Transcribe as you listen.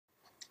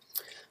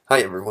Hi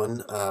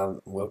everyone,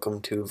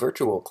 welcome to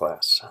virtual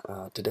class.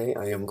 Today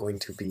I am going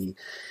to be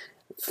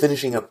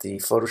finishing up the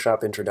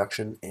Photoshop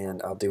introduction,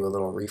 and I'll do a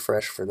little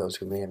refresh for those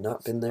who may have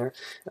not been there,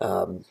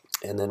 and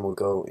then we'll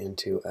go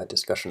into a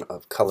discussion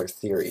of color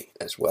theory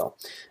as well.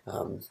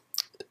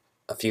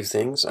 A few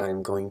things.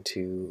 I'm going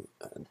to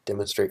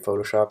demonstrate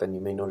Photoshop, and you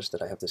may notice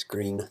that I have this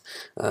green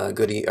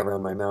goodie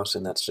around my mouse,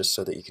 and that's just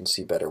so that you can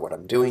see better what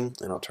I'm doing,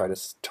 and I'll try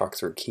to talk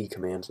through key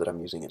commands that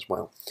I'm using as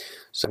well.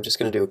 So I'm just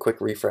going to do a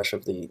quick refresh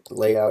of the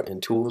layout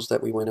and tools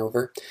that we went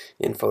over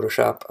in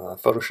Photoshop.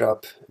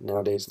 Photoshop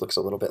nowadays looks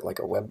a little bit like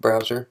a web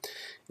browser.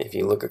 If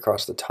you look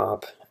across the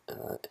top,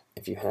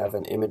 if you have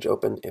an image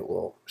open, it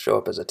will show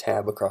up as a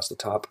tab across the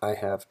top. I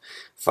have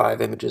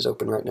 5 images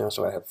open right now,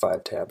 so I have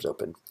 5 tabs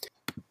open.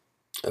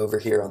 Over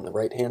here on the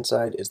right hand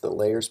side is the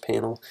layers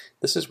panel.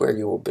 This is where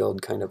you will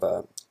build kind of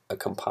a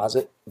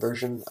composite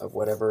version of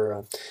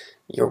whatever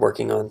you're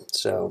working on.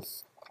 So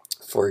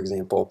for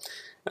example,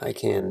 I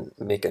can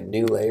make a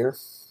new layer,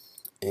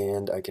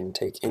 and I can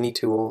take any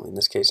tool. In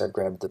this case I've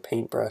grabbed the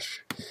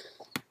paintbrush,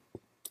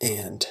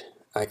 and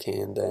I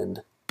can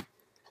then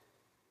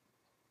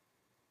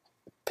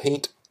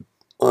paint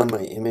on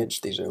my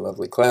image. These are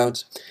lovely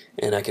clouds,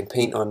 and I can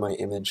paint on my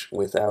image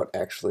without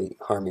actually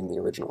harming the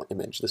original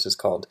image. This is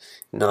called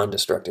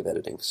non-destructive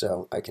editing.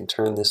 So I can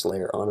turn this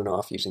layer on and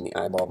off using the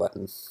eyeball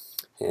button,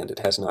 and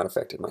it has not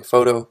affected my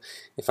photo.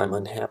 If I'm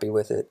unhappy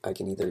with it, I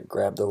can either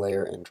grab the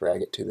layer and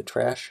drag it to the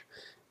trash,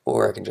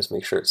 or I can just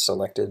make sure it's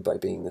selected by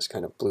being this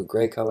kind of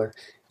blue-gray color,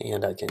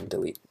 and I can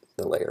delete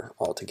the layer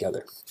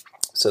altogether.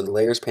 So the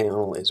layers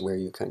panel is where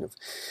you kind of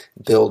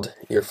build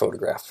your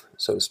photograph,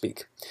 so to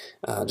speak.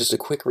 Just a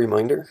quick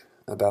reminder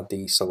about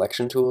the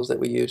selection tools that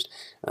we used.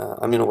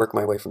 I'm going to work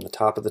my way from the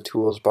top of the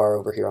tools bar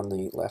over here on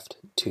the left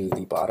to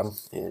the bottom,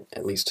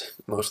 at least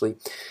mostly.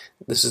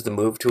 This is the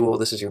move tool.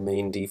 This is your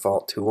main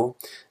default tool.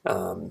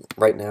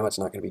 Right now it's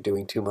not going to be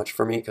doing too much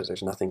for me because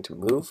there's nothing to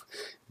move,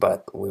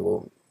 but we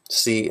will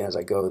see as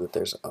I go that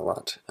there's a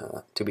lot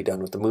to be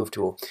done with the move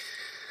tool.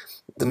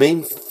 The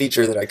main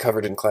feature that I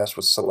covered in class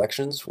was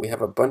selections. We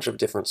have a bunch of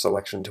different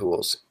selection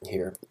tools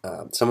here.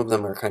 Some of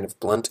them are kind of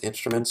blunt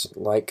instruments,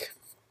 like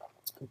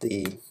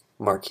the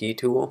marquee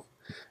tool,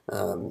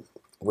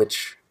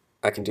 which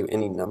I can do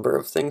any number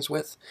of things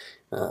with.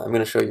 I'm going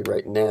to show you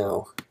right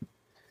now.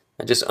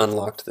 I just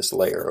unlocked this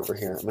layer over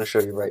here. I'm going to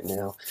show you right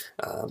now,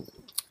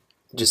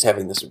 just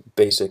having this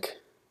basic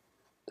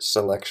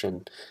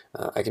selection.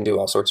 I can do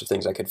all sorts of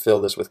things. I could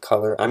fill this with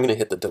color. I'm going to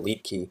hit the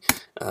delete key,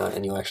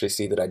 and you'll actually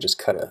see that I just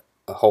cut a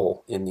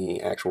hole in the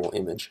actual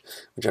image,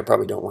 which I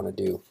probably don't want to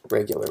do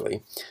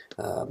regularly.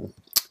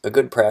 A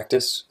good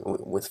practice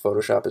with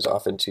Photoshop is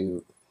often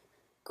to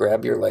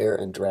grab your layer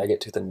and drag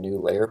it to the new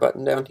layer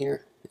button down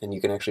here, and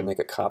you can actually make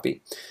a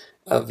copy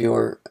of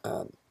your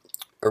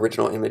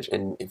original image.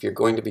 And if you're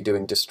going to be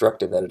doing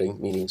destructive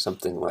editing, meaning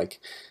something like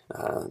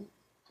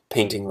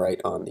painting right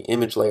on the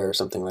image layer or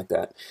something like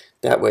that,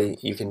 that way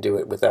you can do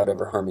it without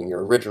ever harming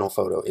your original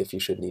photo if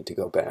you should need to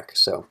go back.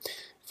 So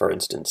for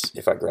instance,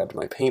 if I grabbed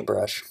my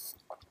paintbrush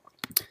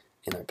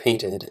and I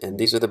painted, and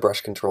these are the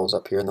brush controls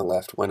up here on the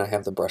left. When I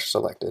have the brush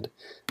selected,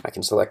 I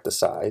can select the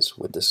size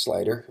with this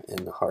slider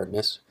and the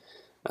hardness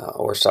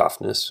or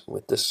softness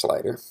with this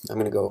slider. I'm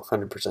going to go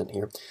 100%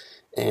 here,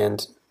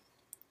 and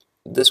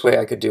this way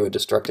I could do a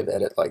destructive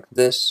edit like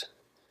this,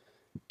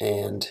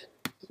 and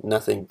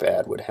nothing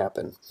bad would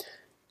happen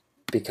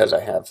because I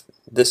have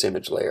this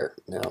image layer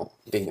now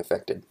being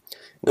affected.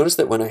 Notice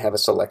that when I have a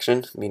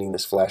selection, meaning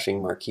this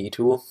flashing marquee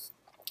tool,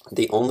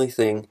 the only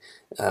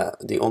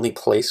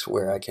place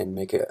where I can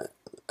make a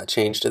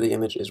change to the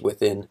image is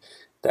within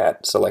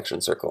that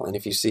selection circle. And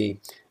if you see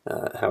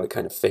how it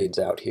kind of fades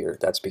out here,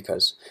 that's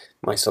because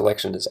my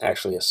selection is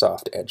actually a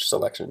soft edge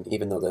selection,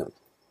 even though the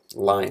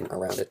line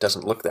around it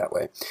doesn't look that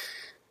way.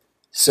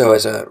 So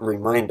as a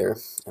reminder,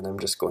 and I'm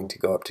just going to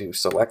go up to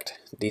select,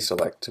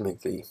 deselect to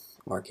make the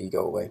marquee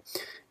go away.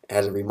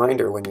 As a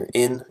reminder, when you're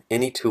in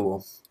any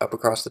tool, up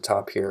across the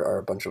top here are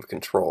a bunch of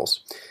controls,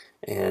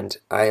 and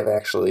I have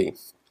actually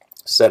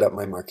set up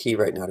my marquee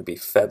right now to be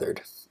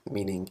feathered,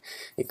 meaning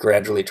it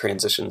gradually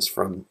transitions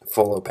from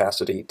full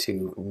opacity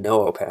to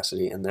no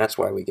opacity, and that's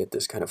why we get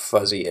this kind of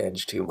fuzzy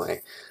edge to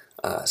my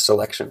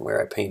selection where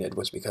I painted,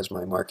 was because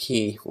my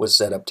marquee was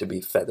set up to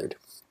be feathered.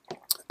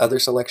 Other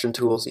selection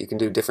tools, you can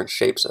do different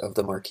shapes of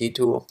the marquee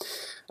tool.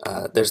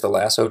 There's the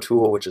lasso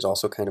tool, which is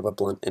also kind of a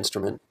blunt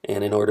instrument,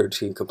 and in order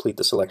to complete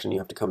the selection you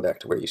have to come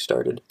back to where you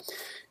started.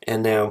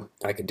 And now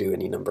I could do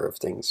any number of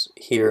things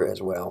here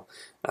as well.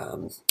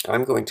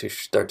 I'm going to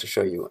start to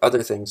show you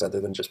other things other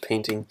than just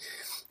painting.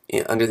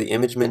 Under the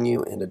image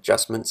menu and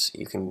adjustments,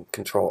 you can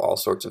control all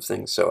sorts of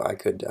things. So I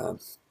could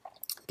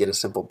get a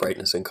simple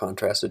brightness and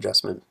contrast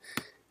adjustment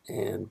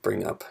and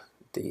bring up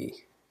the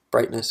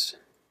brightness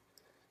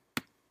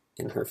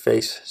in her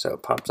face so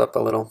it pops up a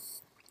little.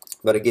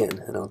 But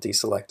again, and I'll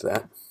deselect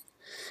that.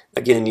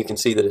 Again, you can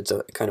see that it's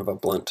a kind of a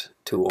blunt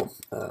tool.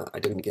 I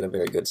didn't get a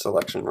very good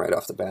selection right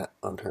off the bat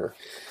on her.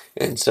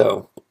 And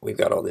so we've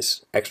got all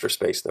this extra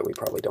space that we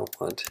probably don't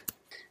want.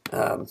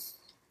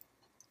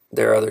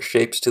 there are other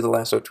shapes to the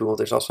lasso tool.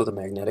 There's also the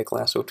magnetic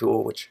lasso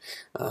tool, which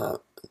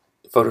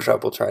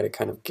Photoshop will try to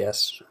kind of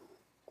guess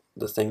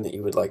the thing that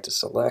you would like to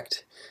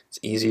select. It's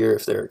easier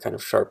if they're kind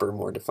of sharper,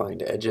 more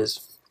defined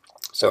edges.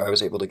 So I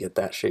was able to get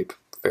that shape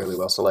fairly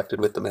well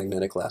selected with the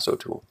magnetic lasso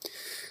tool.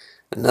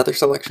 Another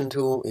selection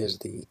tool is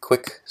the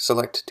quick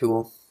select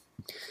tool.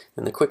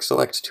 And the quick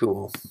select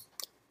tool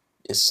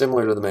is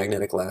similar to the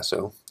magnetic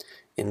lasso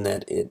in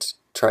that it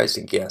tries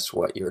to guess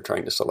what you're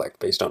trying to select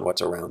based on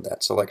what's around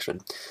that selection.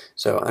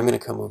 So I'm going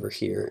to come over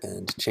here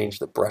and change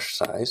the brush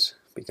size,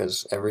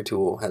 because every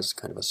tool has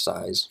kind of a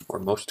size, or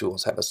most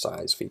tools have a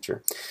size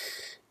feature,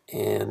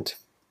 and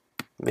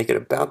make it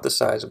about the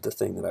size of the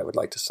thing that I would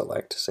like to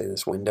select, say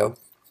this window,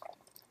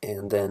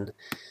 and then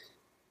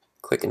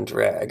click and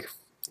drag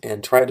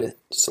and try to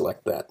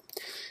select that.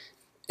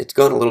 It's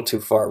gone a little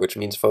too far, which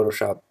means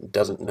Photoshop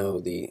doesn't know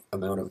the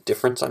amount of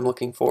difference I'm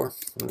looking for.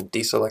 I'm going to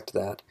deselect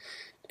that,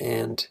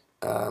 and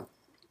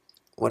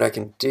what I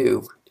can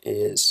do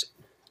is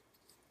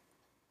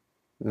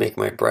make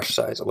my brush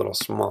size a little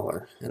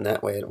smaller, and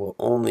that way it will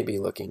only be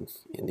looking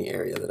in the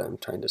area that I'm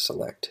trying to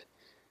select.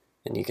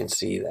 And you can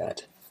see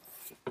that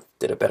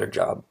did a better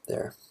job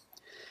there.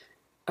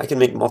 I can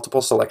make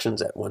multiple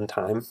selections at one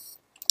time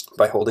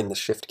by holding the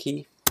Shift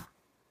key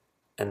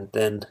and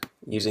then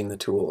using the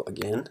tool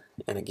again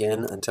and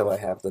again until I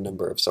have the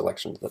number of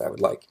selections that I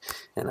would like.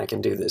 And I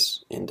can do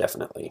this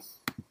indefinitely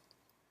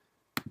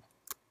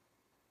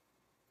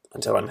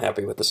until I'm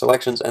happy with the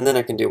selections, and then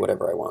I can do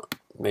whatever I want.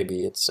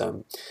 Maybe it's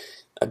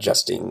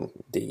adjusting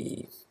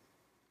the,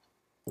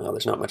 well,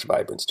 there's not much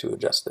vibrance to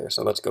adjust there,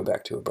 so let's go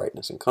back to a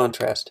brightness and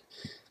contrast,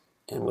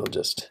 and we'll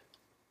just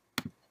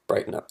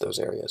brighten up those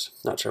areas.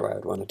 Not sure why I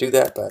would want to do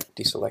that, but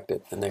deselect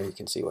it, and there you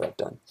can see what I've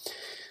done.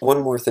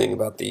 One more thing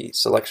about the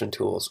selection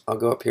tools. I'll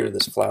go up here to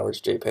this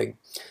flowers JPEG,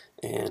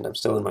 and I'm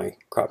still in my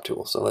crop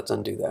tool, so let's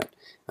undo that.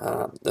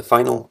 The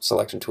final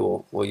selection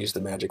tool, we'll use the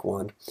magic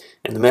wand,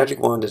 and the magic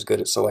wand is good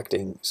at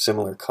selecting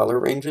similar color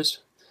ranges.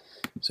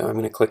 So I'm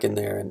going to click in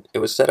there, and it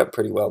was set up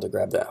pretty well to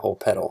grab that whole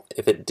petal.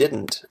 If it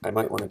didn't, I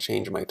might want to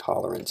change my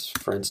tolerance.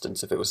 For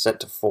instance, if it was set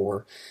to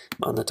 4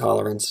 on the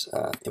tolerance,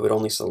 it would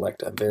only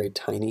select a very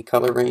tiny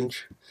color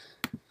range,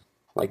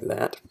 like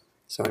that.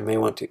 So I may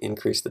want to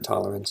increase the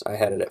tolerance. I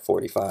had it at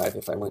 45.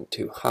 If I went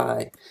too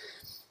high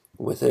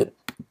with it,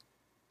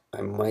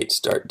 I might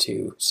start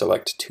to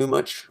select too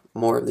much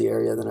more of the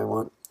area than I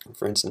want.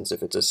 For instance,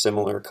 if it's a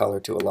similar color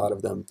to a lot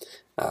of them,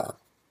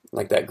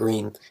 like that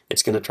green,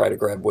 it's going to try to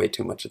grab way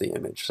too much of the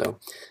image. So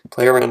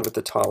play around with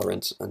the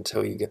tolerance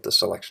until you get the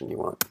selection you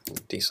want.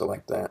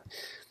 Deselect that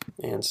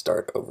and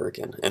start over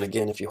again. And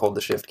again, if you hold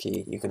the Shift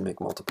key, you can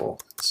make multiple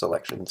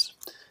selections.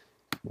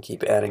 And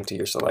keep adding to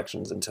your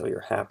selections until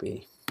you're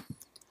happy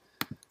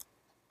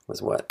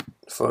with what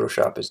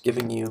Photoshop is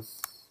giving you.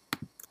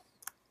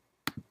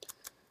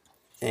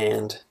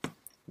 And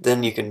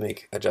then you can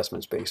make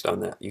adjustments based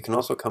on that. You can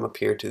also come up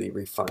here to the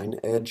Refine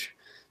Edge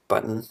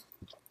button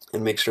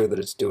and make sure that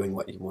it's doing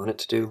what you want it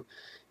to do.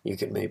 You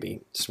can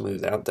maybe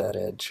smooth out that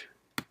edge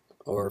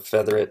or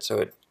feather it so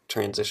it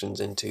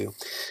transitions into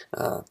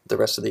the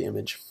rest of the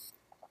image.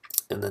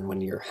 And then when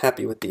you're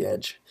happy with the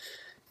edge,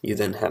 you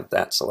then have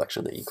that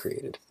selection that you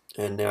created.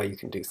 And now you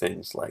can do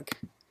things like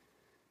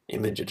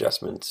image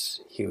adjustments,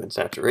 hue and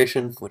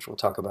saturation, which we'll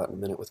talk about in a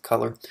minute with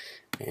color,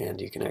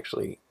 and you can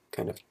actually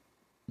kind of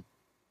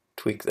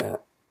tweak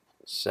that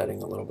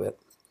setting a little bit.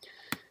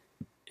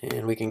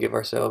 And we can give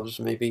ourselves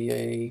maybe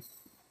a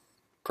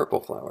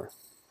purple flower.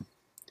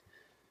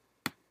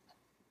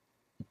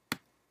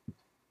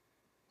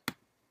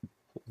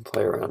 And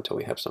play around until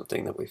we have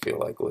something that we feel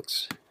like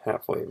looks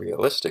halfway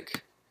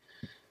realistic.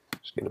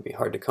 It's going to be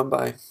hard to come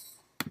by.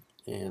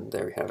 And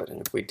there we have it.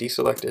 And if we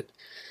deselect it,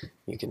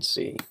 you can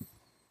see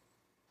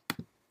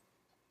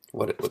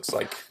what it looks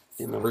like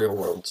in the real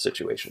world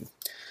situation.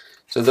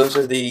 So those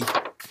are the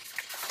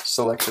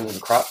selection and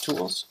crop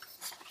tools.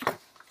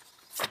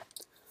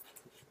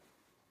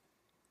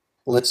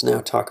 Let's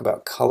now talk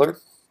about color.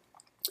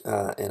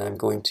 And I'm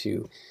going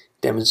to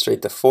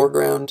demonstrate the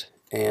foreground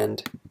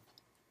and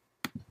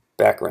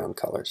background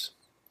colors.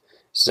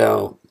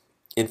 So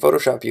in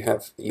Photoshop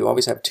you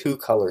always have two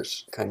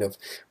colors, kind of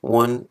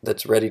one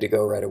that's ready to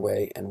go right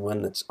away and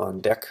one that's on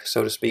deck,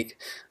 so to speak,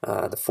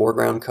 the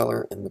foreground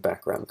color and the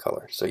background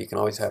color. So you can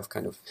always have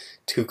kind of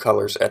two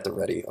colors at the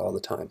ready all the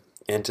time.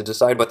 And to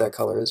decide what that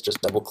color is,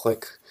 just double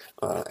click,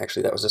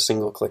 actually that was a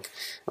single click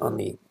on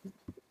the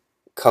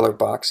color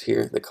box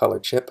here, the color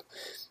chip,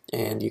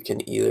 and you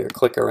can either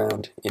click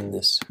around in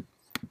this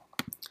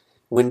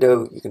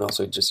window. You can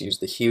also just use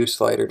the hue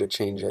slider to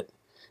change it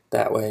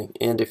that way,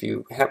 and if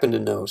you happen to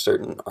know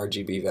certain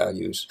RGB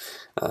values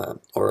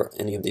or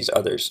any of these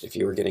others, if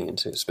you were getting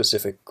into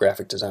specific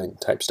graphic design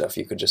type stuff,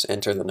 you could just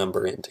enter the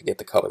number in to get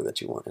the color that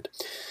you wanted.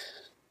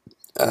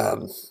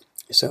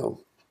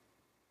 So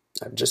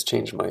I've just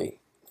changed my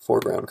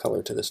foreground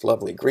color to this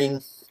lovely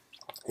green,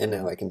 and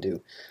now I can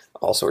do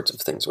all sorts of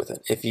things with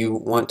it. If you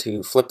want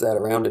to flip that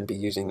around and be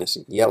using this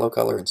yellow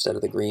color instead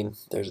of the green,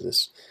 there's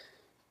this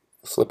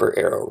flipper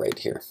arrow right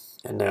here.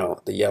 And now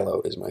the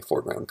yellow is my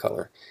foreground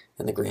color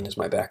and the green is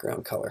my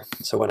background color.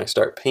 So when I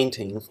start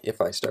painting,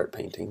 if I start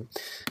painting,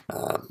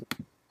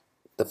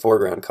 the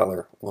foreground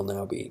color will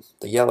now be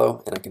the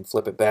yellow, and I can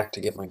flip it back to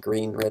get my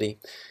green ready,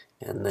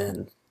 and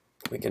then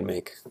we can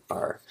make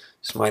our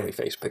smiley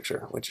face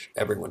picture, which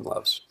everyone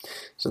loves.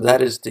 So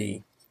that is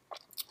the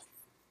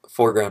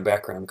foreground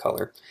background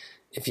color.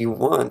 If you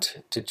want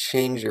to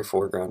change your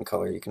foreground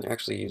color, you can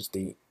actually use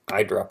the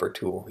eyedropper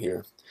tool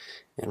here,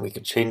 and we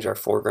could change our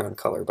foreground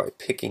color by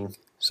picking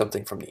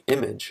something from the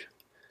image,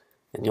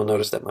 and you'll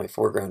notice that my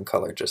foreground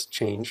color just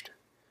changed.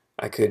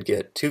 I could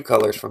get two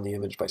colors from the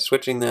image by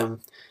switching them,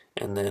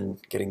 and then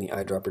getting the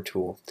eyedropper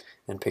tool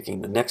and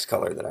picking the next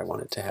color that I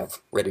wanted to have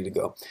ready to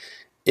go.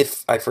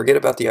 If I forget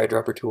about the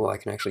eyedropper tool, I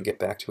can actually get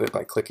back to it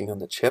by clicking on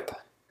the chip,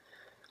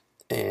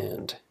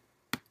 and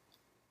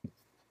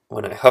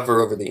when I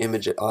hover over the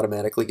image, it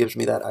automatically gives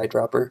me that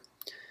eyedropper,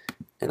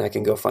 and I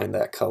can go find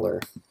that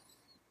color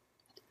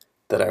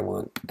that I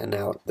want, and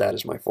now that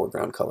is my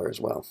foreground color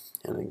as well.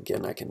 And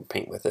again, I can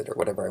paint with it or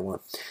whatever I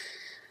want.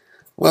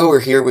 While we're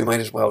here, we might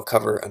as well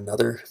cover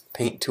another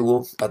paint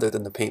tool other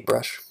than the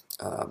paintbrush,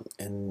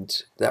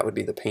 and that would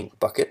be the paint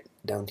bucket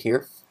down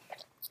here.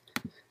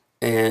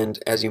 And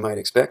as you might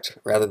expect,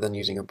 rather than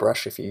using a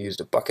brush, if you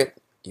used a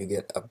bucket, you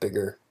get a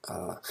bigger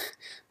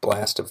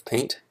blast of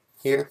paint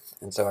here.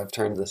 And so I've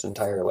turned this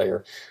entire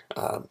layer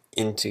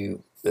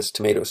into this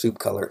tomato soup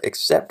color,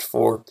 except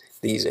for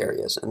these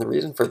areas. And the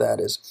reason for that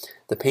is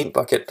the paint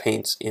bucket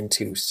paints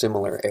into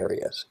similar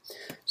areas.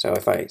 So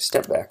if I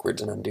step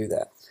backwards and undo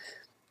that,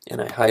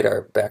 and I hide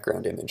our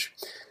background image,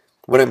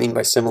 what I mean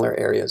by similar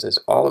areas is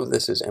all of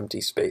this is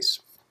empty space,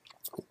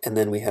 and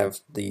then we have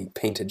the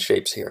painted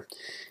shapes here.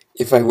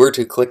 If I were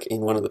to click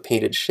in one of the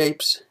painted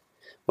shapes,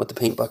 what the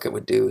paint bucket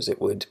would do is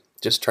it would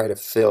just try to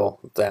fill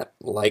that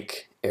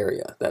like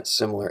area, that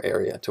similar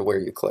area to where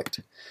you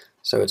clicked.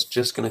 So it's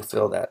just going to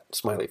fill that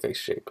smiley face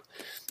shape.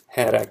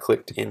 Had I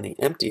clicked in the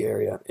empty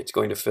area, it's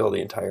going to fill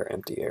the entire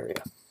empty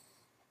area.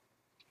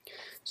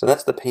 So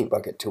that's the paint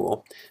bucket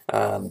tool.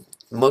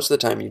 Most of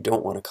the time you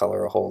don't want to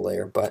color a whole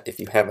layer, but if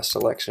you have a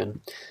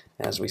selection,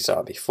 as we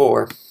saw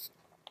before,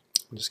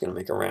 I'm just going to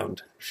make a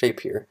round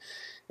shape here,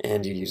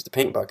 and you use the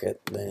paint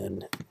bucket,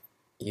 then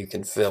you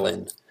can fill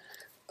in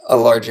a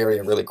large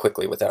area really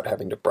quickly without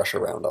having to brush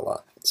around a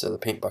lot. So the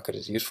paint bucket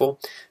is useful,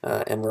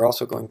 and we're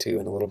also going to,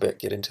 in a little bit,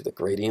 get into the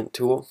gradient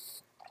tool.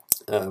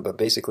 But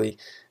basically,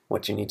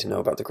 what you need to know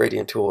about the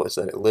gradient tool is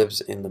that it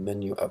lives in the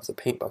menu of the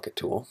paint bucket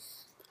tool.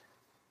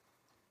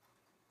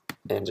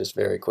 And just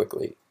very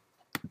quickly,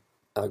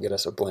 I'll get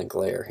us a blank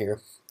layer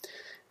here.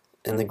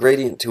 And the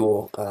gradient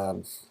tool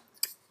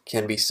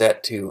can be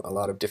set to a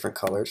lot of different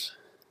colors.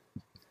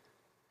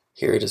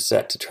 Here it is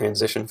set to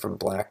transition from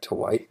black to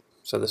white.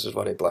 So this is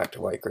what a black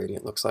to white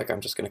gradient looks like. I'm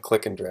just going to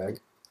click and drag,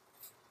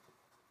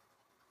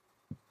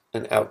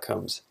 and out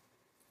comes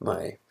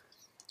my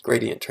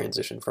gradient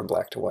transition from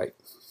black to white.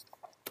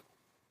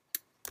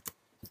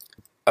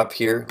 Up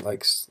here,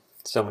 like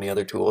so many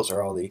other tools,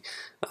 are all the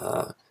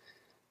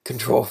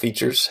control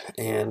features,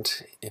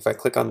 and if I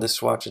click on this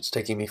swatch, it's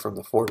taking me from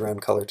the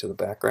foreground color to the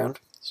background,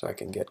 so I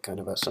can get kind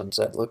of a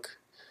sunset look.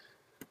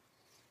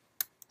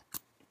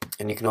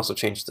 And you can also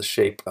change the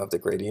shape of the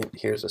gradient.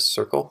 Here's a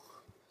circle,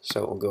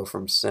 so it will go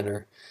from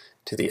center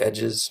to the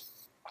edges,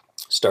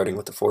 starting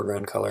with the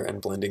foreground color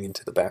and blending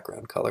into the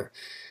background color.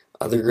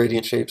 Other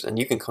gradient shapes, and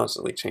you can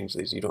constantly change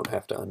these, you don't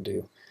have to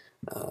undo,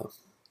 are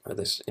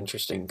this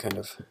interesting kind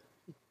of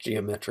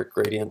geometric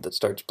gradient that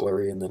starts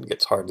blurry and then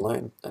gets hard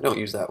line. I don't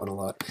use that one a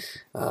lot.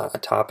 A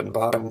top and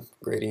bottom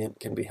gradient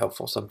can be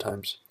helpful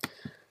sometimes.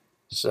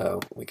 So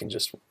we can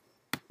just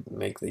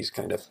make these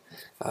kind of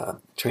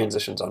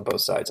transitions on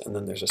both sides, and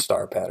then there's a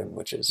star pattern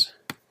which is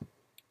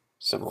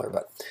similar,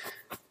 but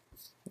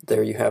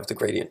there you have the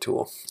gradient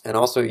tool. And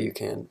also you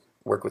can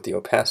work with the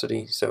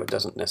opacity, so it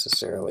doesn't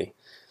necessarily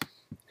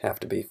have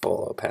to be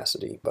full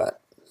opacity,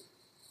 but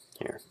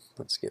here,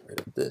 let's get rid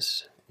of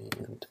this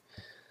and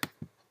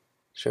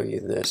show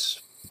you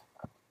this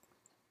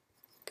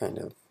kind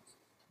of,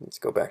 let's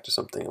go back to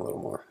something a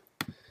little more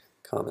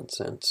common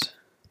sense,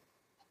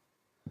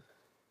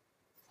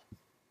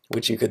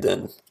 which you could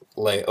then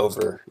lay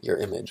over your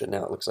image, and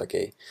now it looks like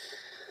a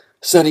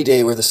sunny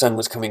day where the sun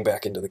was coming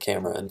back into the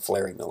camera and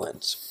flaring the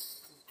lens.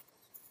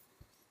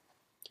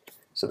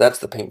 So that's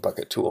the paint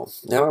bucket tool.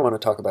 Now I want to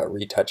talk about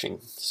retouching.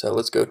 So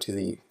let's go to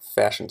the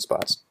Fashion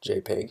Spots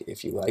JPEG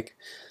if you like.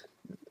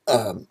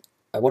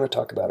 I want to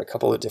talk about a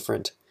couple of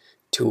different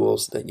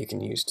tools that you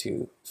can use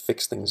to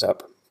fix things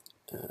up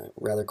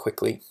rather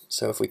quickly.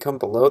 So if we come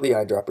below the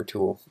eyedropper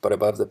tool but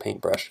above the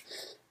paintbrush,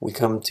 we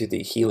come to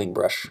the healing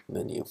brush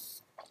menu.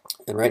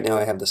 And right now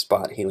I have the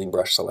spot healing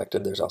brush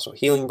selected. There's also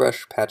healing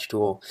brush, patch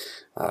tool,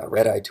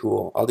 red eye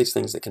tool, all these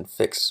things that can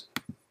fix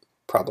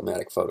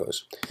problematic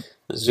photos.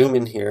 Zoom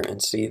in here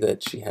and see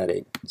that she had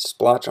a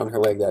splotch on her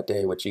leg that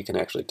day, which you can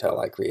actually tell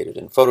I created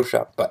in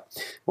Photoshop, but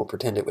we'll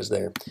pretend it was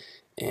there.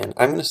 And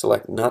I'm going to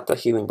select not the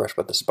healing brush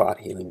but the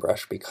spot healing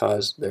brush,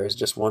 because there is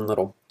just one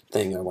little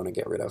thing I want to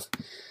get rid of.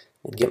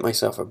 and get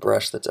myself a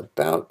brush that's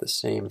about the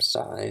same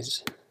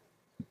size,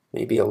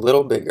 maybe a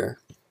little bigger,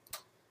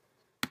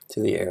 to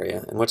the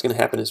area. And what's going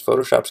to happen is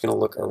Photoshop's going to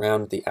look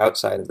around the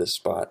outside of this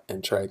spot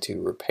and try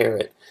to repair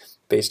it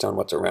based on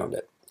what's around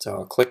it. So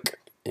I'll click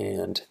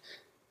and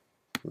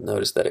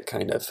notice that it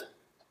kind of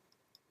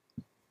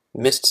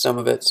missed some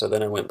of it, so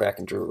then I went back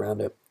and drew around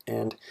it.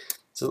 And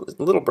it's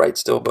a little bright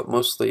still, but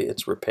mostly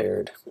it's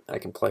repaired. I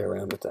can play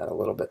around with that a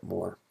little bit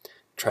more,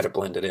 try to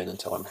blend it in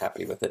until I'm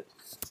happy with it.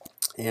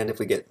 And if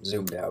we get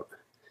zoomed out,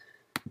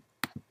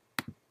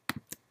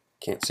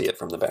 can't see it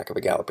from the back of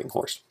a galloping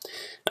horse.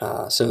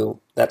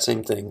 So that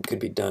same thing could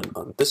be done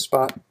on this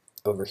spot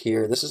over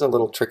here. This is a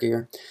little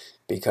trickier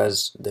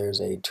because there's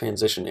a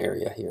transition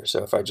area here.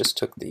 So if I just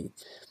took the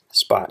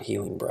spot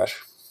healing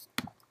brush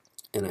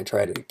and I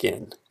tried it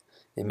again,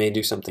 it may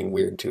do something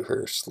weird to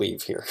her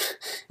sleeve here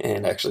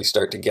and actually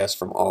start to guess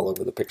from all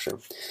over the picture.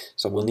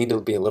 So we'll need to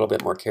be a little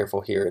bit more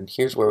careful here, and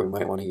here's where we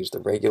might want to use the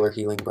regular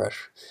healing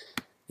brush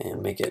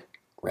and make it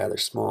rather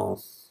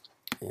small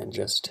and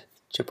just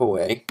chip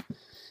away.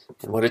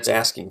 And what it's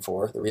asking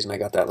for, the reason I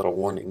got that little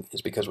warning,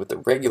 is because with the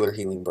regular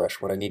healing brush,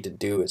 what I need to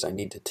do is I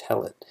need to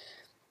tell it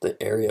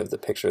the area of the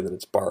picture that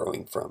it's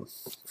borrowing from.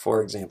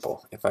 For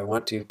example, if I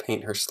want to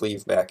paint her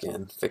sleeve back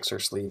in, fix her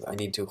sleeve, I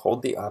need to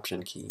hold the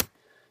Option key,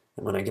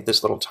 and when I get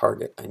this little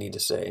target, I need to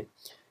say,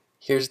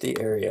 here's the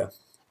area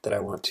that I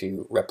want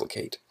to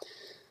replicate.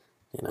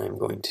 And I'm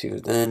going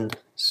to then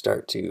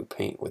start to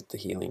paint with the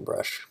healing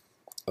brush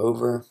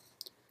over.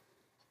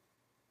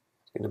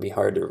 It's going to be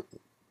hard to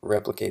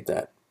replicate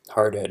that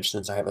hard edge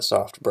since I have a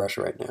soft brush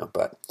right now,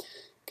 but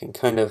can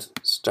kind of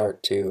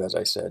start to, as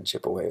I said,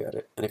 chip away at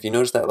it. And if you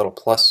notice that little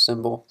plus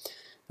symbol,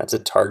 that's a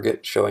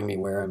target showing me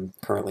where I'm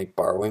currently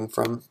borrowing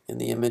from in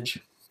the image.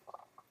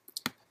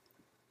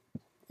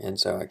 And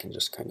so I can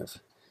just kind of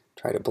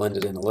try to blend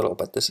it in a little,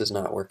 but this is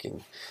not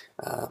working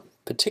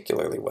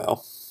particularly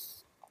well.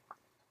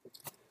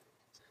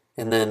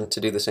 And then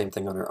to do the same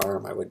thing on her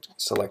arm, I would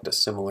select a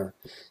similar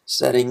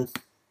setting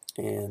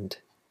and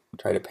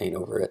try to paint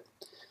over it.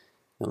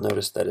 You'll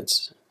notice that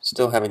it's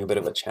still having a bit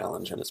of a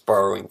challenge and it's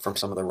borrowing from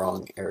some of the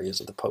wrong areas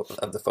of the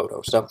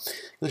photo. So I'm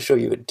going to show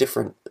you a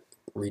different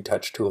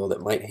retouch tool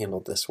that might handle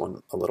this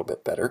one a little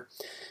bit better.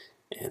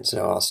 And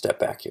so I'll step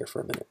back here for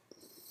a minute.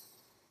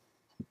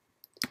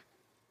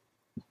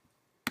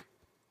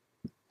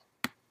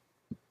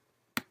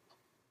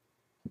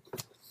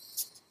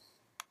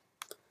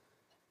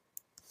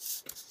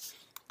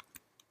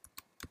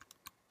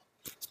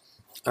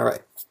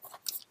 Alright,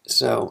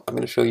 so I'm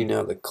going to show you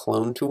now the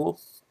clone tool,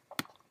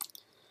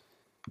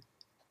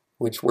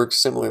 which works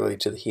similarly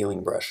to the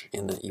healing brush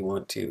in that you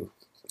want to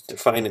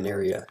define an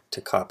area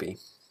to copy.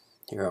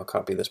 Here, I'll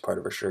copy this part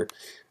of her shirt.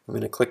 I'm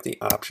going to click the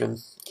Option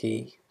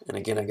key, and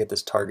again I get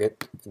this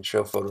target and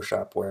show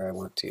Photoshop where I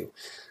want to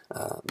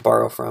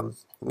borrow from.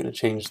 I'm going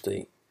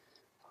to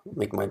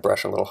make my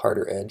brush a little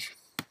harder edge,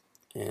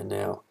 and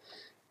now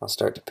I'll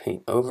start to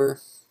paint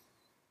over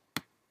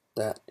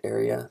that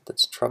area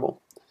that's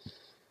trouble.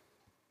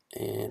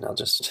 And I'll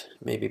just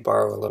maybe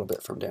borrow a little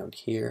bit from down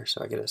here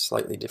so I get a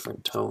slightly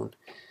different tone.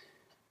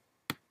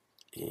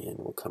 And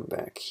we'll come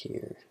back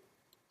here.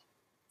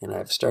 And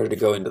I've started to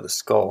go into the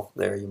skull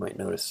there, you might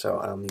notice, so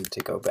I'll need to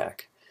go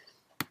back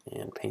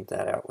and paint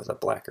that out with a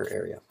blacker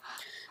area.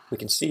 We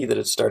can see that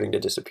it's starting to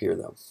disappear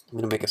though. I'm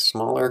going to make a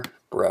smaller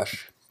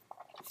brush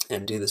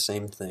and do the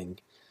same thing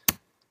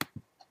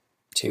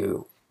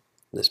to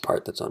this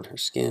part that's on her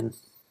skin.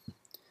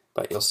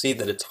 But you'll see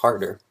that it's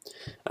harder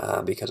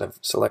because I've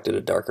selected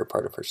a darker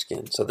part of her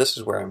skin. So this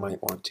is where I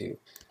might want to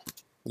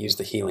use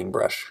the healing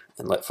brush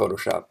and let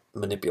Photoshop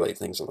manipulate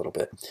things a little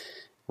bit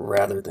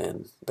rather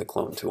than the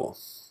clone tool.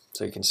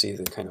 So you can see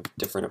the kind of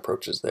different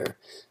approaches there.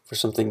 For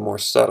something more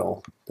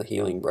subtle, the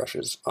healing brush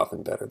is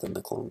often better than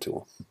the clone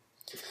tool.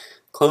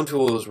 Clone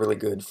tool is really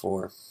good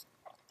for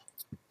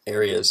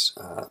areas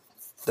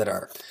that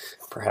are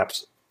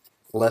perhaps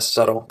less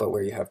subtle, but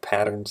where you have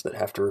patterns that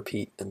have to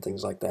repeat and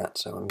things like that.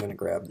 So I'm going to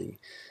grab the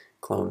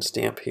clone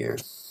stamp here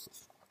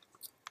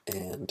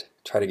and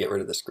try to get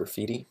rid of this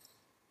graffiti.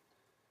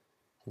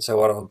 And so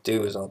what I'll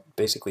do is I'll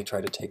basically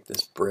try to take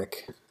this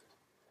brick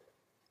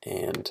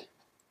and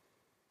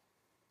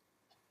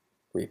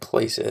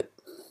replace it.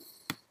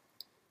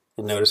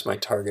 And notice my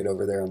target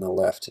over there on the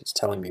left, it's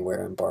telling me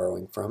where I'm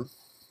borrowing from.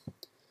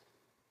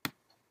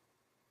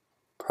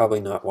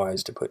 Probably not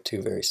wise to put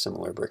two very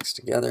similar bricks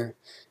together,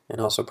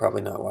 and also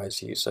probably not wise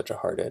to use such a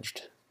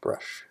hard-edged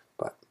brush,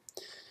 but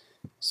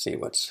see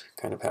what's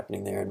kind of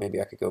happening there. And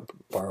maybe I could go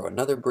borrow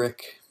another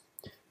brick,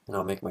 and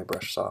I'll make my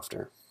brush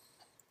softer.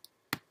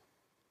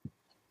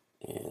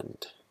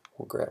 And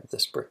we'll grab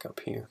this brick up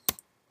here,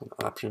 and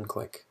Option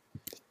click,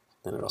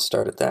 then it'll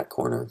start at that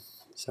corner,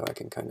 so I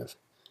can kind of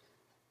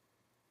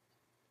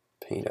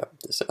paint up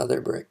this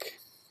other brick,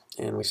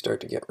 and we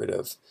start to get rid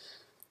of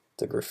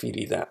the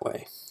graffiti that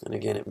way. And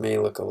again, it may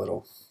look a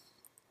little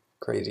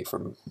crazy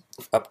from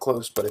up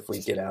close, but if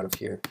we get out of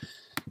here,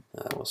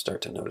 we'll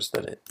start to notice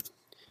that it,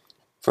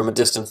 from a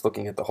distance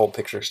looking at the whole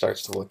picture,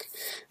 starts to look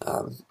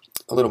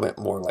a little bit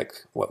more like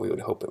what we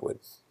would hope it would.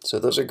 So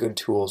those are good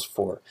tools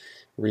for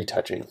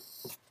retouching.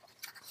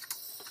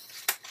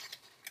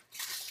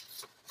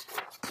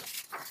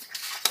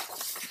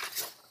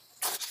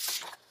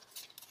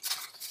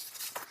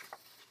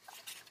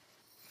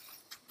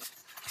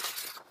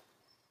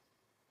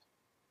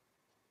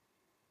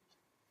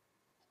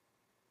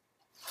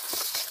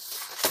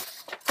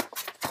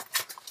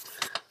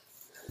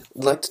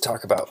 I'd like to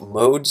talk about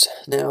modes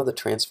now, the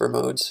transfer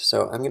modes.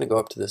 So I'm going to go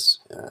up to this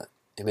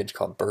image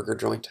called Burger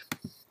Joint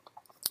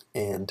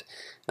and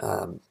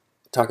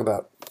talk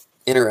about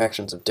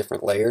interactions of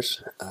different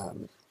layers.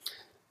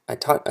 I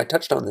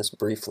touched on this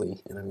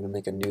briefly, and I'm going to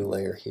make a new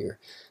layer here.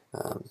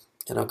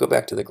 And I'll go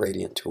back to the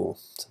gradient tool,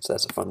 since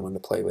that's a fun one to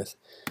play with.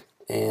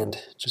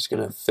 And just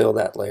going to fill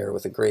that layer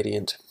with a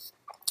gradient.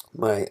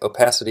 My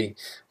opacity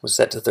was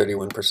set to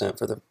 31%.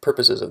 For the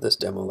purposes of this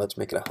demo, let's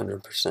make it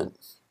 100%.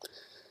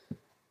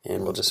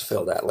 And we'll just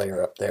fill that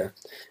layer up there.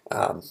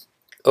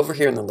 Over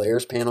here in the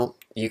Layers panel,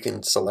 you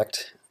can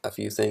select a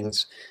few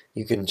things.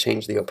 You can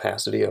change the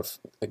opacity of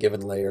a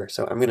given layer.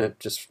 So I'm going to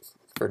just,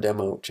 for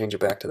demo, change it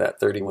back to that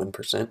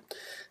 31%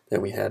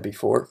 that we had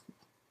before.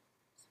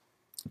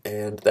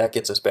 And that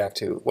gets us back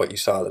to what you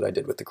saw that I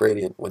did with the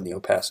gradient when the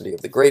opacity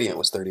of the gradient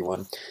was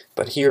 31.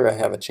 But here I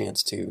have a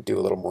chance to do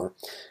a little more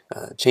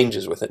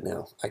changes with it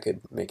now. I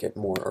could make it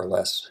more or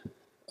less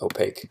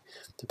opaque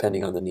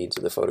depending on the needs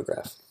of the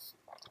photograph.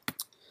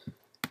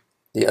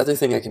 The other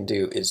thing I can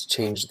do is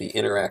change the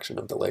interaction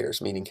of the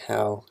layers, meaning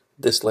how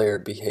this layer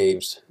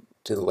behaves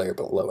to the layer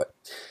below it.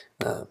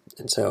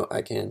 And so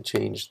I can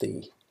change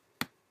the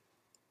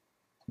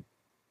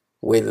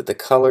way that the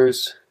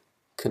colors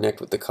connect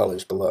with the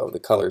colors below, the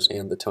colors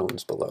and the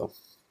tones below.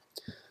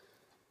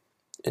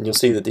 And you'll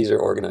see that these are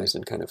organized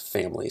in kind of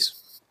families,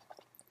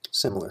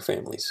 similar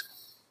families,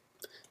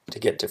 to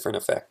get different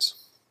effects.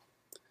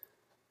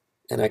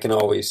 And I can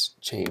always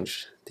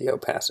change the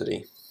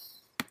opacity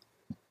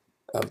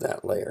of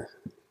that layer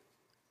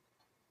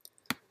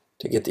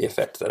to get the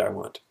effect that I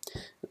want.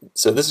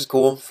 So this is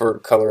cool for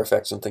color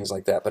effects and things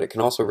like that, but it can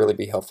also really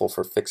be helpful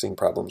for fixing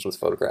problems with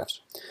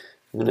photographs.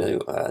 I'm going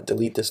to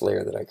delete this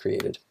layer that I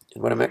created,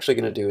 and what I'm actually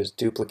going to do is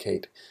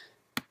duplicate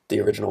the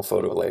original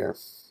photo layer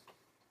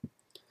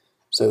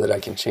so that I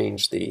can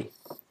change the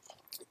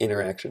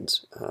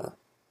interactions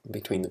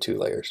between the two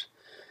layers.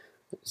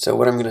 So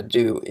what I'm going to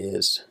do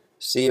is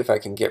see if I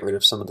can get rid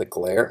of some of the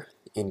glare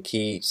in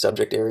key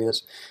subject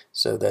areas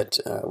so that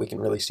we can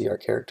really see our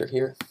character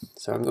here.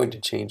 So I'm going to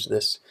change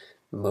this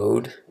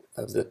mode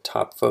of the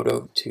top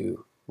photo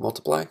to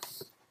multiply,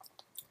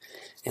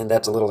 and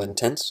that's a little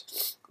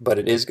intense, but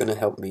it is going to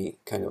help me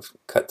kind of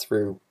cut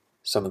through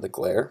some of the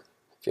glare.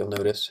 If you'll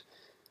notice,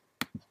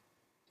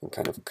 and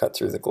kind of cut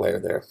through the glare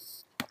there.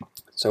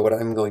 So what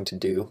I'm going to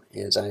do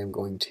is I am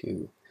going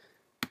to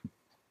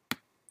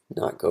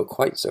not go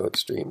quite so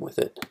extreme with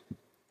it.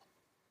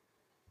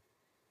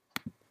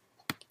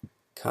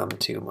 Come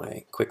to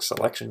my quick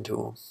selection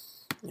tool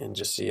and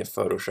just see if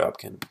Photoshop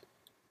can.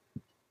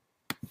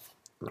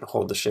 I'm going to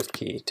hold the Shift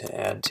key to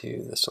add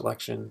to the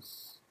selection.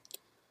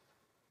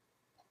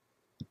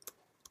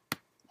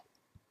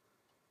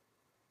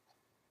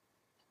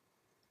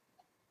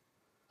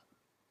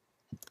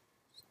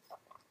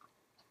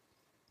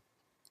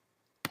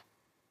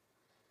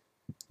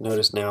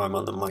 Notice now I'm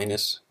on the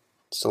minus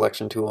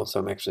selection tool,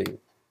 so I'm actually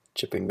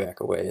chipping back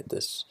away at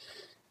this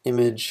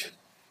image,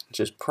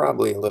 which is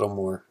probably a little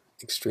more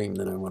extreme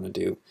than I want to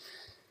do.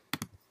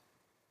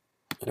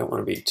 I don't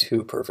want to be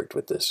too perfect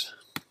with this.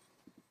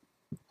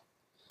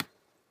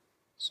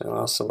 So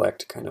I'll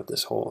select kind of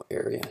this whole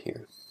area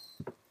here.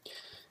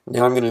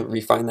 Now I'm going to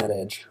refine that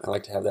edge. I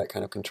like to have that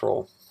kind of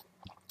control.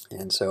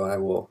 And so I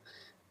will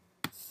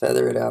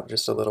feather it out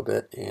just a little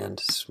bit and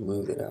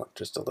smooth it out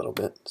just a little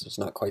bit so it's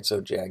not quite so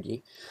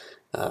jaggy.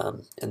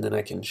 And then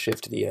I can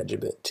shift the edge a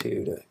bit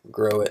too to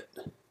grow it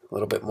a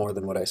little bit more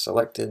than what I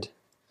selected.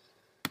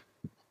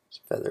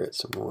 Just feather it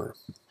some more.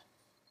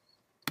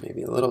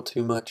 Maybe a little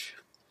too much.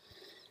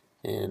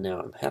 And now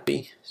I'm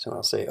happy, so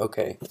I'll say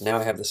okay. Now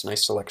I have this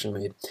nice selection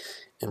made.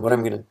 And what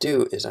I'm going to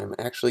do is I'm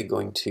actually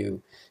going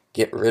to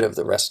get rid of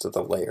the rest of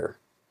the layer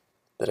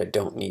that I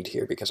don't need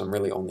here because I'm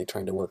really only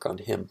trying to work on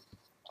him.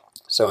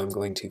 So I'm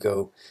going to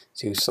go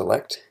to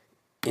Select,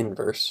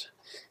 Inverse,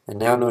 and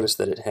now notice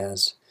that it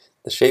has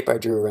the shape I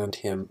drew around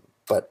him,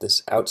 but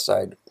this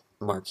outside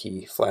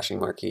marquee, flashing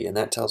marquee, and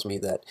that tells me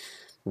that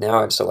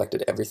now I've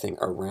selected everything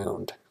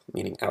around,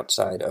 meaning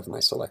outside of my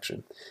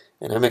selection.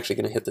 And I'm actually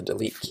going to hit the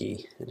delete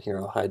key, and here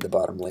I'll hide the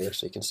bottom layer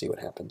so you can see what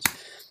happens.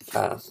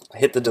 I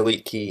hit the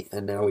delete key,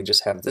 and now we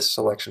just have this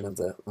selection of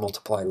the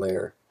multiply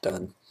layer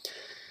done.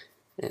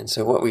 And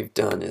so what we've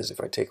done is, if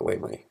I take away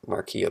my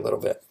marquee a little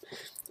bit,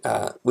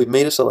 we've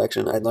made a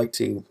selection. I'd like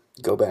to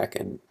go back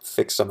and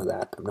fix some of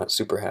that. I'm not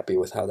super happy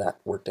with how that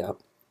worked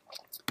out.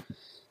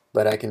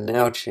 But I can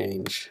now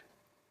change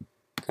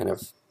kind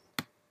of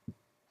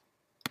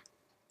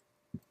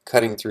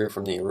cutting through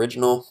from the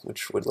original,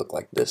 which would look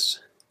like this,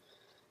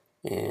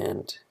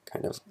 and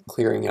kind of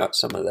clearing out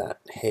some of that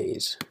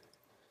haze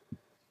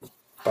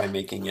by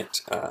making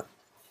it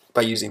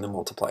by using the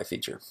multiply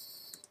feature.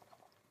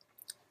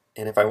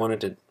 And if I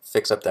wanted to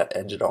fix up that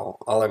edge at all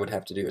I would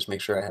have to do is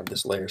make sure I have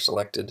this layer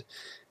selected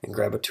and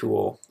grab a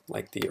tool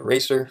like the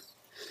eraser.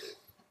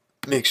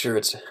 Make sure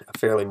it's a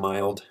fairly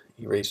mild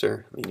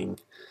eraser, meaning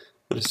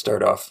I'm going to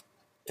start off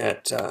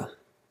at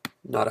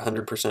not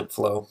 100%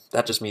 flow.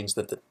 That just means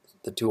that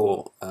the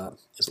tool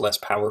is less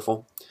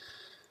powerful.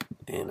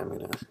 And I'm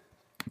going to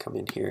come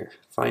in here,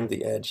 find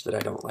the edge that I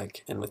don't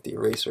like, and with the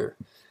eraser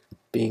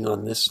being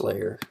on this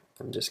layer,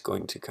 I'm just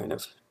going to kind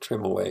of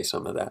trim away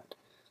some of that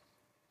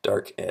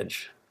dark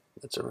edge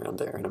that's around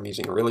there. And I'm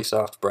using a really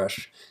soft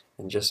brush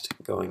and just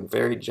going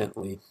very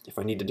gently. If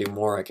I need to do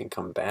more, I can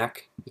come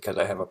back because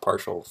I have a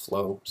partial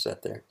flow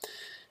set there,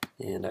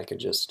 and I could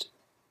just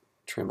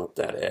trim up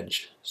that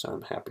edge so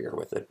I'm happier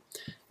with it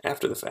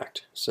after the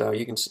fact. So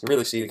you can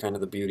really see kind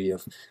of the beauty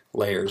of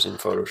layers in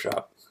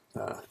Photoshop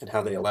and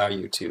how they allow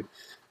you to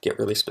get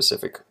really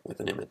specific with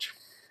an image.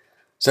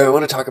 So I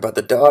want to talk about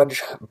the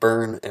dodge,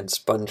 burn, and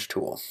sponge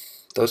tool.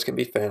 Those can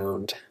be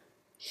found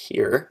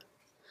here.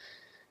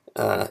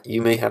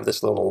 You may have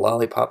this little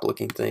lollipop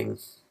looking thing.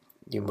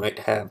 You might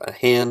have a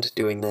hand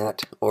doing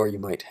that, or you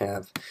might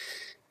have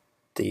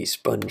the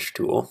sponge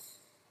tool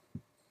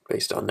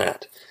based on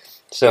that.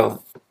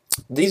 So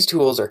these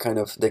tools are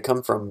they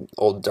come from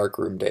old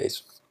darkroom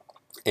days,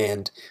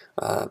 and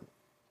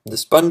the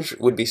sponge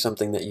would be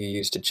something that you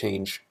use to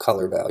change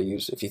color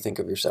values if you think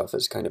of yourself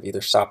as kind of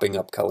either sopping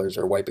up colors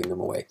or wiping them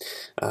away.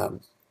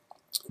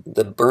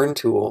 The burn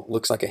tool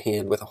looks like a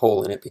hand with a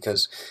hole in it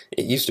because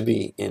it used to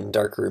be in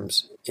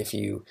darkrooms if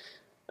you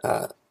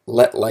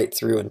let light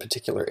through in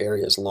particular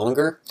areas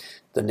longer,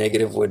 the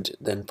negative would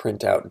then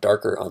print out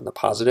darker on the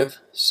positive.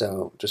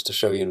 So just to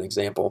show you an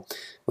example,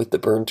 with the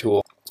burn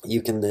tool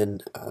you can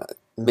then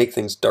make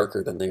things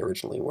darker than they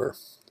originally were.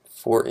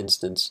 For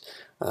instance,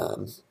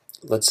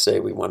 let's say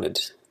we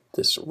wanted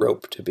this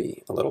rope to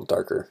be a little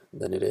darker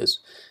than it is.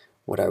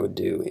 What I would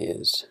do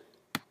is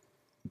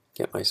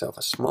get myself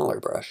a smaller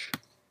brush,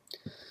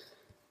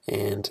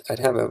 and I'd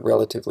have a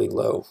relatively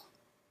low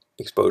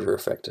exposure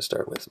effect to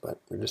start with, but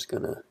we're just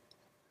going to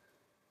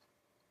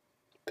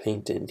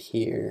paint in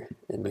here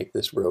and make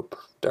this rope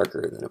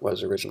darker than it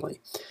was originally.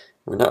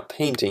 We're not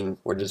painting,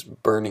 we're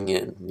just burning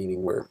in,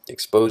 meaning we're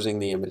exposing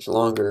the image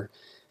longer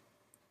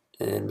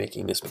and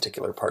making this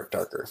particular part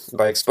darker.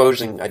 By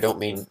exposing, I don't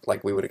mean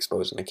like we would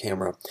expose in a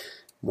camera,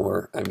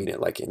 more I mean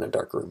it like in a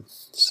darkroom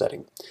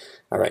setting.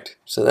 Alright,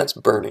 so that's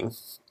burning,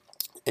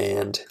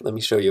 and let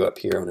me show you up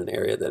here on an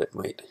area that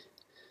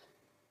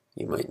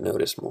you might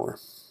notice more.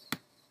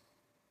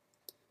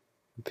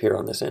 Up here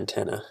on this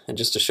antenna, and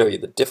just to show you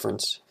the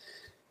difference,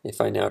 if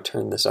I now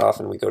turn this off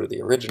and we go to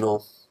the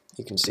original,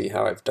 you can see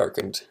how I've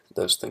darkened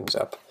those things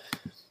up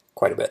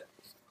quite a bit.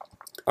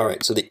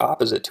 Alright, so the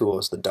opposite tool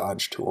is the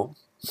dodge tool.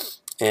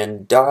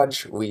 And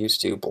dodge, we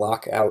used to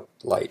block out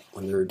light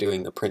when we were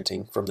doing the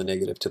printing from the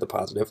negative to the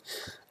positive.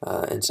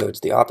 And so it's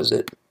the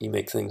opposite. You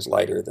make things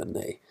lighter than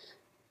they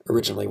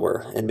originally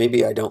were. And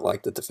maybe I don't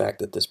like the fact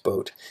that this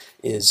boat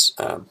is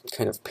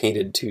kind of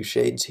painted 2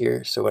 shades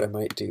here. So what I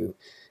might do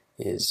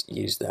is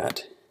use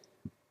that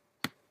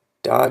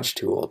dodge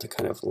tool to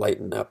kind of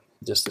lighten up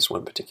just this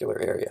one particular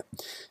area.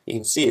 You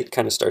can see it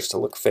kind of starts to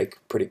look fake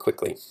pretty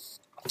quickly.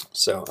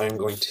 So I'm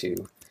going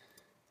to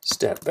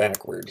step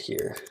backward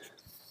here.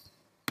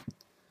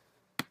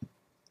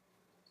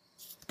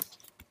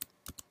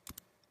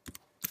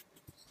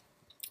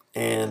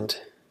 And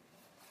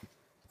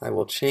I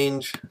will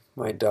change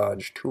my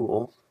dodge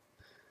tool,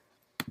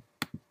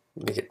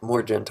 make it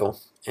more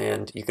gentle,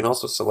 and you can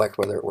also select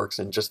whether it works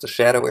in just the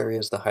shadow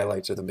areas, the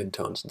highlights, or the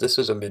midtones. This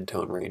is a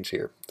midtone range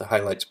here, the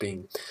highlights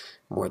being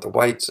more the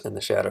whites and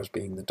the shadows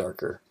being the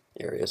darker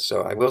areas.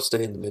 So I will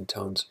stay in the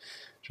midtones,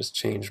 just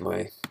change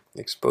my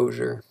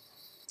exposure,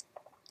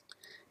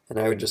 and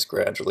I would just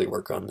gradually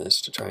work on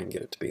this to try and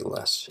get it to be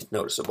less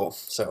noticeable.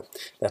 So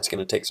that's going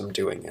to take some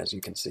doing, as you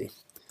can see.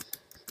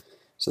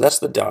 So that's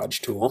the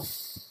dodge tool.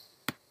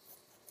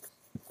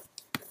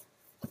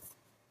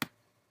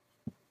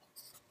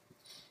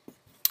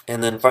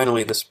 And then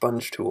finally the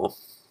sponge tool.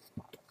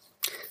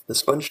 The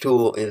sponge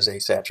tool is a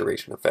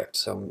saturation effect,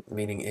 so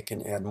meaning it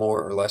can add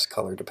more or less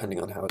color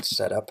depending on how it's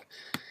set up.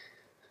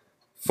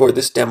 For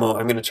this demo,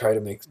 I'm going to try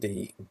to make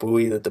the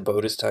buoy that the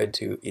boat is tied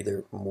to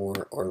either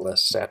more or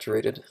less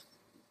saturated.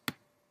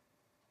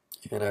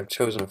 And I've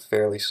chosen a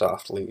fairly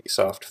soft,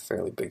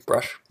 fairly big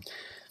brush.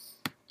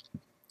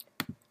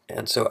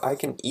 And so I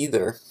can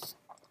either,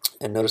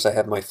 and notice I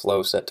have my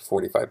flow set to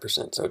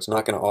 45%, so it's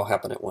not going to all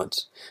happen at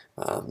once.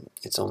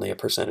 It's only a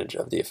percentage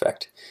of the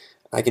effect.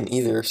 I can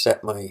either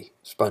set my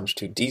sponge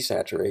to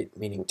desaturate,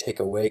 meaning take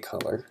away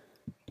color,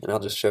 and I'll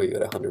just show you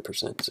at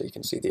 100% so you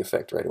can see the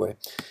effect right away.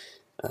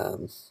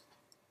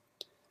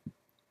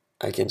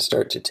 I can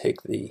start to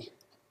take the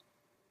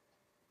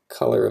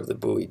color of the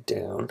buoy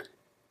down,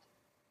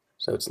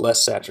 so it's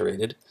less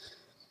saturated.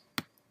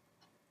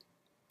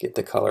 Get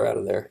the color out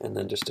of there, and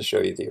then just to show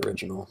you the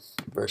original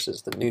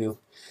versus the new.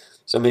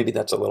 So maybe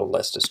that's a little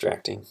less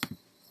distracting.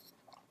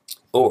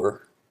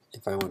 Or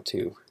if I want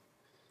to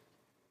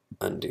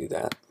undo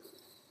that,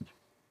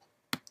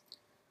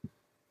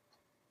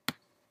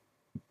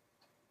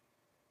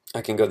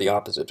 I can go the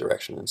opposite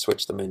direction and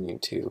switch the menu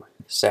to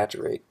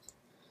saturate,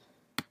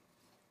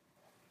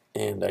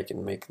 and I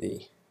can make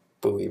the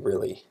buoy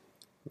really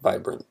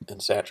vibrant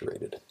and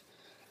saturated.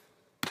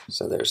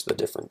 So there's the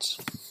difference.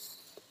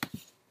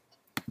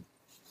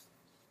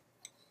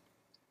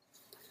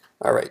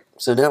 Alright,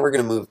 so now we're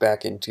going to move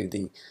back into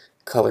the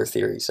color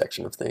theory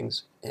section of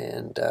things,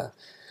 and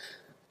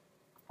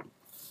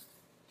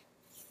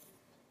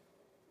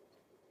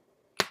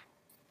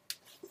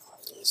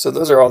so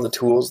those are all the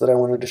tools that I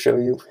wanted to show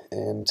you,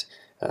 and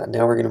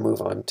now we're going to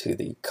move on to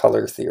the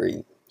color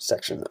theory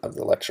section of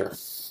the lecture.